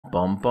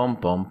Bum bum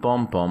bum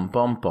bum bum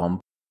bum bum.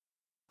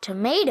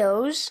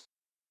 Tomatoes?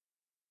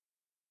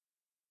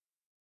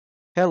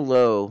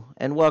 Hello,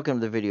 and welcome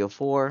to video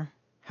 4.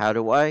 How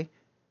do I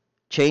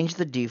change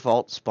the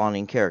default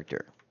spawning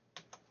character?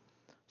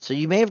 So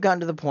you may have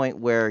gotten to the point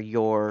where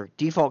your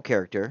default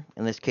character,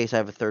 in this case I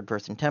have a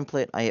third-person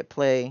template, I hit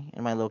play,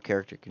 and my little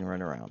character can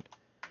run around.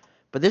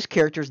 But this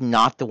character is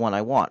not the one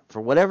I want.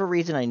 For whatever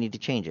reason, I need to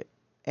change it.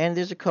 And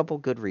there's a couple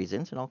good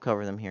reasons, and I'll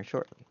cover them here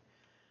shortly.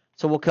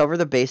 So we'll cover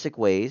the basic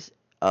ways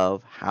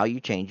of how you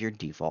change your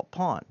default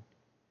pawn.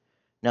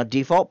 Now,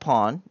 default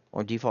pawn,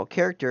 or default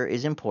character,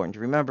 is important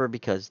to remember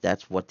because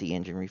that's what the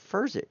engine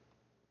refers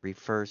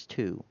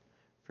to.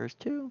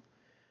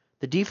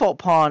 The default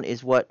pawn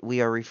is what we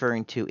are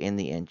referring to in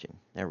the engine.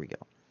 There we go.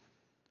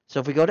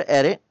 So if we go to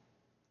Edit,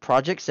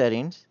 Project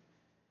Settings,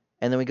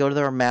 and then we go to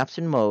our Maps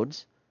and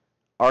Modes,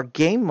 our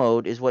game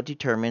mode is what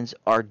determines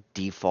our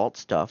default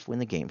stuff when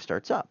the game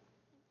starts up.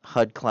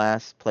 HUD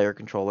class, player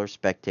controller,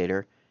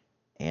 spectator,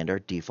 and our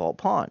default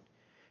pawn.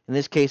 In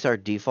this case, our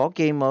default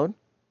game mode,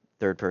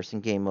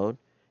 third-person game mode,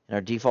 and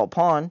our default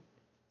pawn,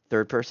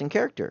 third-person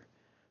character.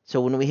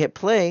 So when we hit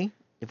play,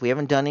 if we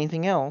haven't done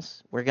anything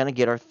else, we're going to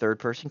get our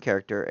third-person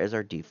character as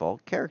our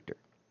default character.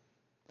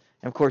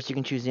 And of course, you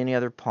can choose any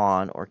other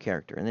pawn or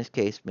character. In this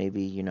case,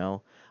 maybe,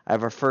 I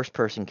have our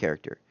first-person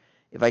character.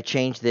 If I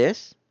change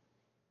this,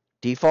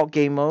 default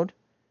game mode,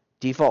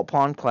 default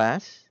pawn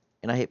class,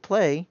 and I hit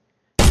play,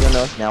 you'll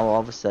notice now all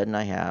of a sudden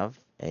I have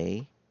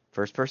a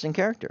first-person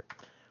character.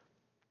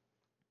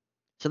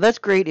 So that's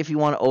great if you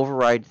want to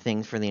override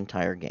things for the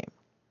entire game.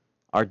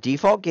 Our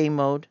default game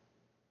mode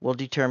will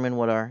determine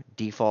what our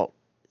default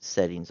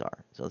settings are.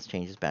 So let's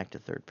change this back to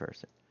third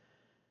person.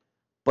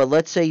 But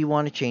let's say you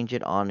want to change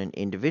it on an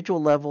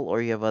individual level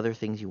or you have other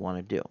things you want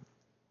to do.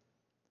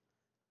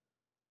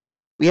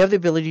 We have the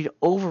ability to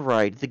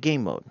override the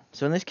game mode.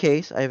 So in this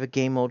case, I have a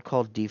game mode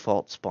called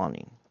default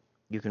spawning.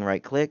 You can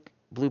right click,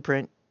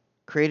 blueprint,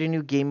 create a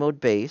new game mode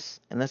base,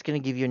 and that's going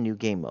to give you a new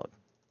game mode.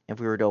 If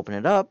we were to open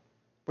it up,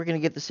 we're going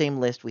to get the same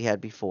list we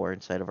had before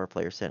inside of our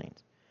player settings.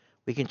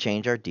 We can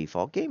change our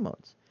default game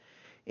modes.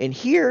 In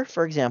here,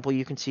 for example,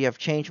 you can see I've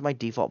changed my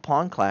default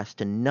pawn class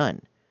to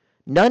none.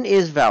 None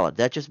is valid.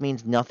 That just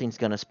means nothing's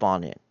going to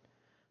spawn in.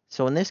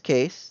 So in this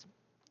case,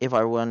 if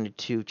I wanted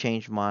to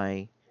change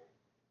my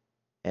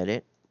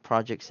edit,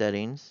 project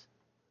settings,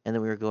 and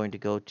then we were going to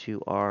go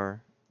to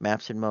our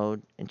maps and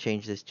mode and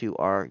change this to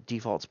our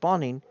default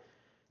spawning,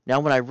 now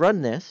when I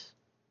run this,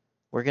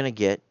 we're going to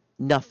get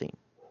nothing.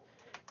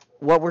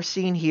 What we're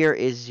seeing here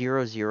is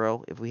 0,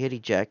 0. If we hit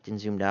eject and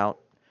zoomed out,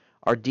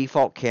 our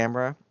default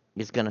camera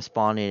is going to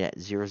spawn in at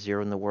 0,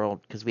 0 in the world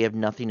because we have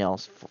nothing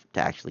else to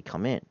actually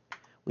come in.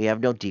 We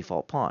have no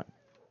default pawn.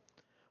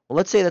 Well,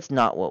 let's say that's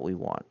not what we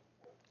want.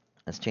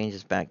 Let's change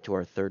this back to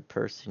our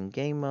third-person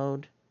game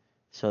mode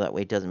so that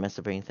way it doesn't mess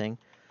up anything.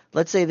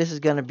 Let's say this is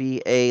going to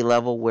be a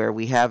level where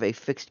we have a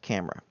fixed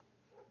camera.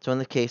 So in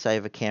this case, I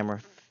have a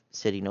camera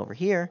sitting over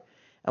here,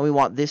 and we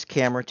want this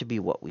camera to be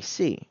what we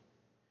see.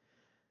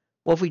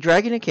 Well, if we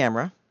drag in a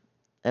camera,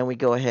 and we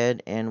go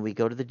ahead and we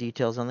go to the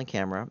details on the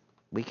camera,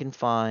 we can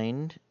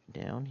find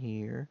down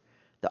here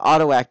the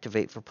auto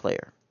activate for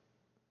player.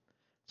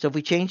 So if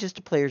we change this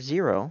to player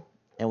 0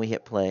 and we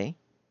hit play,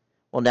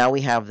 well, now we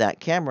have that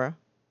camera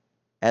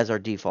as our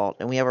default,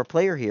 and we have our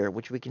player here,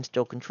 which we can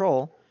still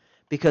control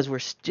because we're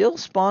still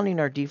spawning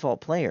our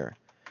default player,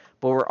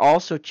 but we're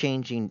also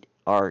changing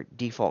our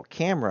default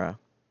camera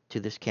to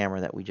this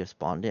camera that we just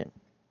spawned in.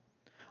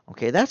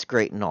 Okay, that's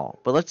great and all,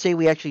 but let's say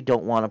we actually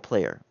don't want a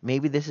player.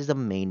 Maybe this is a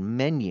main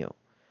menu.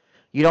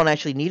 You don't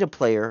actually need a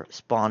player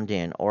spawned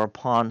in or a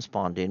pawn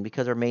spawned in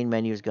because our main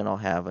menu is going to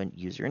have a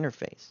user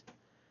interface.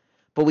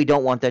 But we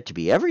don't want that to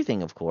be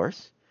everything, of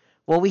course.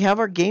 Well, we have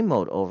our game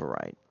mode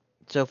override.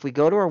 So if we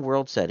go to our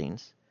world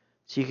settings,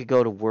 so you could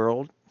go to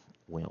world,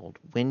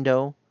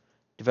 window,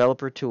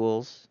 developer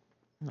tools,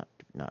 not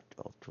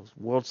developer tools,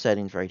 world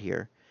settings right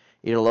here.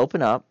 It'll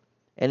open up,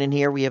 and in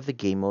here we have the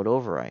game mode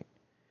override.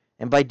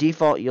 And by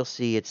default, you'll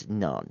see it's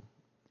none.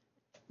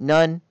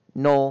 None,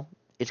 null,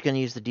 it's going to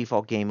use the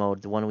default game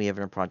mode, the one we have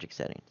in our project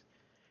settings.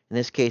 In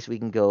this case, we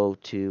can go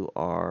to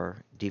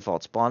our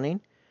default spawning,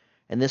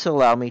 and this will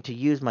allow me to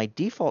use my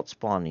default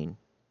spawning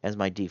as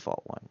my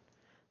default one.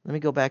 Let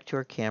me go back to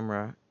our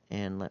camera,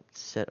 and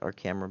let's set our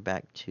camera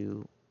back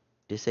to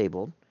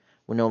disabled.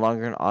 We're no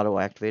longer going to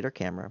auto-activate our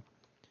camera.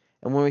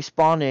 And when we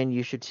spawn in,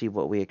 you should see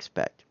what we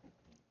expect.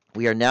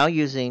 We are now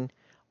using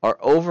our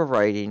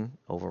overridden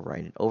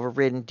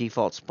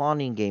default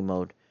spawning game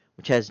mode,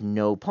 which has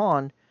no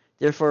pawn.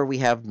 Therefore, we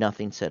have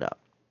nothing set up.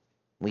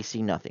 We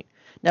see nothing.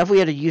 Now, if we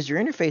had a user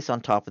interface on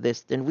top of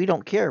this, then we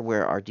don't care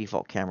where our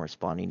default camera is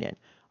spawning in.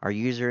 Our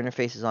user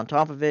interface is on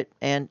top of it,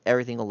 and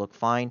everything will look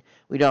fine.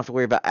 We don't have to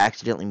worry about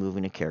accidentally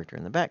moving a character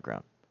in the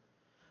background.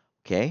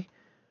 Okay?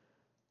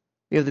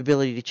 We have the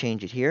ability to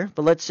change it here.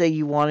 But let's say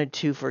you wanted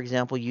to, for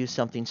example, use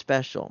something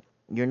special.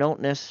 You don't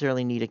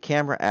necessarily need a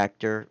camera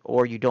actor,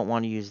 or you don't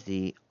want to use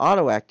the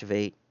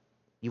auto-activate.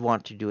 You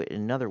want to do it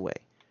in another way.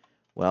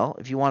 Well,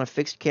 if you want a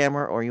fixed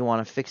camera or you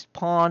want a fixed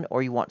pawn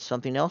or you want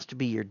something else to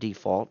be your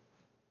default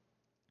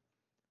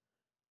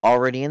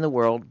already in the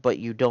world, but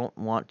you don't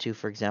want to,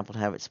 for example,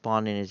 have it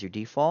spawn in as your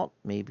default.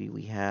 Maybe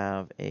we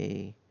have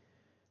a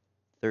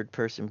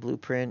third-person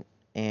blueprint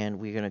and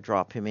we're going to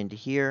drop him into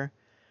here.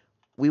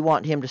 We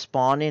want him to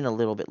spawn in a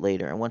little bit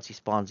later, and once he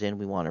spawns in,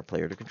 we want our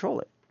player to control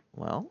it.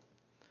 Well,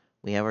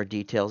 we have our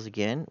details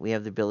again. We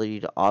have the ability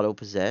to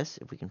auto-possess,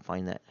 if we can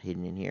find that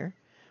hidden in here.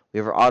 We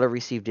have our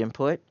auto-received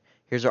input.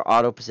 Here's our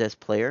auto-possessed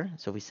player.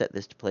 So we set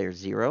this to player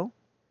 0.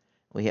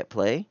 We hit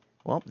play.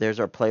 Well, there's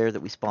our player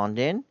that we spawned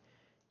in,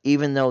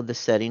 even though the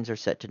settings are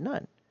set to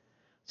none.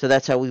 So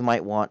that's how we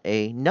might want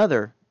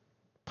another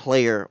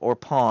player or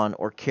pawn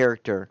or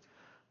character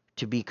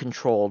to be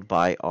controlled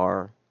by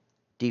our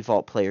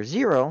default player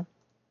 0,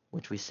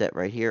 which we set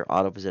right here,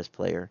 auto-possessed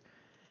player.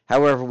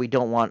 However, we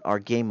don't want our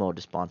game mode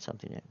to spawn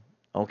something in.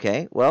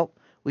 Okay, well,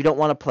 we don't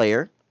want a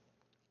player.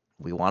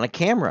 We want a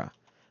camera.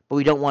 But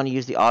we don't want to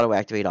use the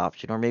auto-activate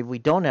option, or maybe we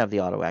don't have the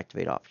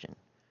auto-activate option.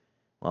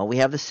 Well, we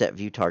have the set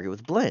view target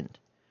with blend.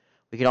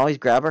 We can always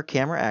grab our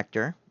camera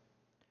actor.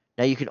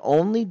 Now, you can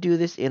only do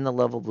this in the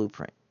level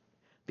blueprint.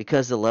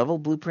 Because the level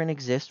blueprint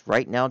exists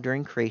right now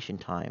during creation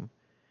time,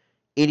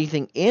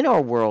 anything in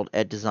our world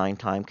at design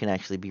time can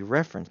actually be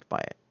referenced by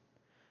it.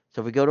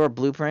 So if we go to our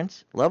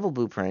blueprints, level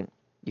blueprint,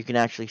 you can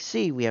actually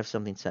see we have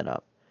something set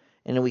up.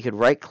 And then we could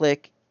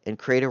right-click and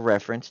create a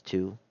reference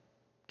to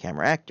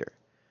camera actor.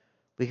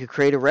 We could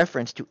create a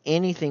reference to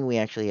anything we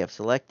actually have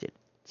selected.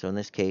 So in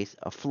this case,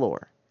 a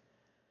floor.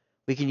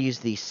 We can use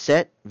the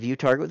set view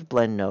target with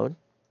blend node,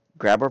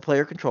 grab our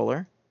player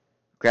controller,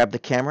 grab the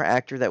camera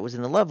actor that was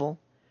in the level,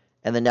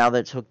 and then now that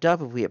it's hooked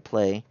up, if we hit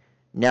play,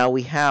 now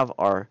we have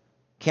our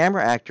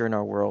camera actor in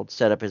our world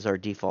set up as our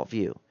default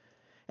view.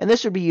 And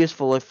this would be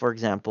useful if, for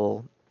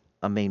example,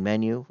 a main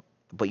menu,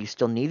 but you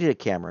still needed a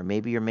camera.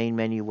 Maybe your main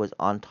menu was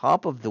on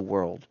top of the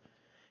world,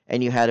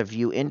 and you had a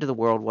view into the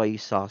world while you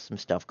saw some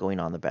stuff going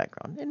on in the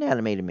background, an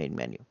animated main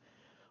menu.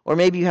 Or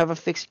maybe you have a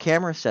fixed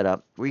camera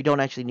setup where you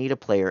don't actually need a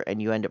player,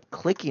 and you end up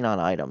clicking on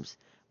items,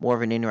 more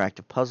of an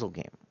interactive puzzle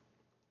game.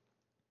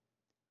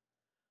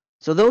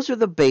 So those are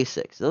the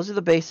basics. Those are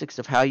the basics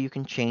of how you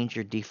can change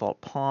your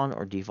default pawn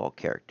or default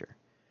character.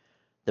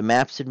 The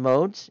maps and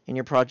modes in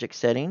your project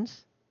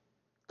settings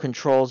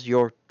controls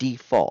your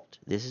default.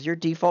 This is your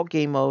default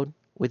game mode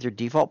with your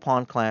default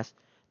pawn class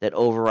that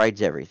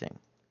overrides everything.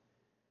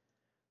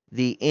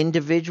 The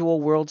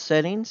individual world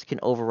settings can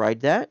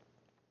override that.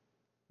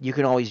 You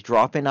can always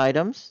drop in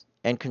items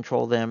and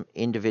control them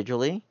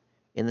individually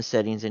in the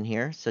settings in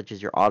here, such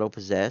as your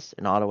auto-possess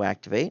and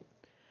auto-activate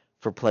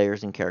for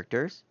players and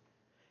characters.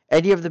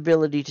 And you have the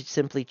ability to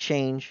simply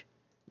change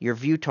your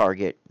view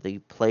target, the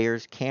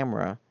player's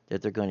camera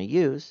that they're going to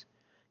use,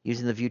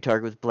 using the view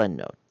target with blend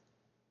node.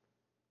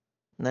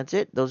 And that's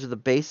it. Those are the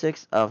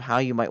basics of how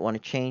you might want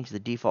to change the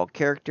default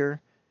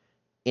character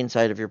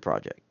inside of your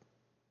project.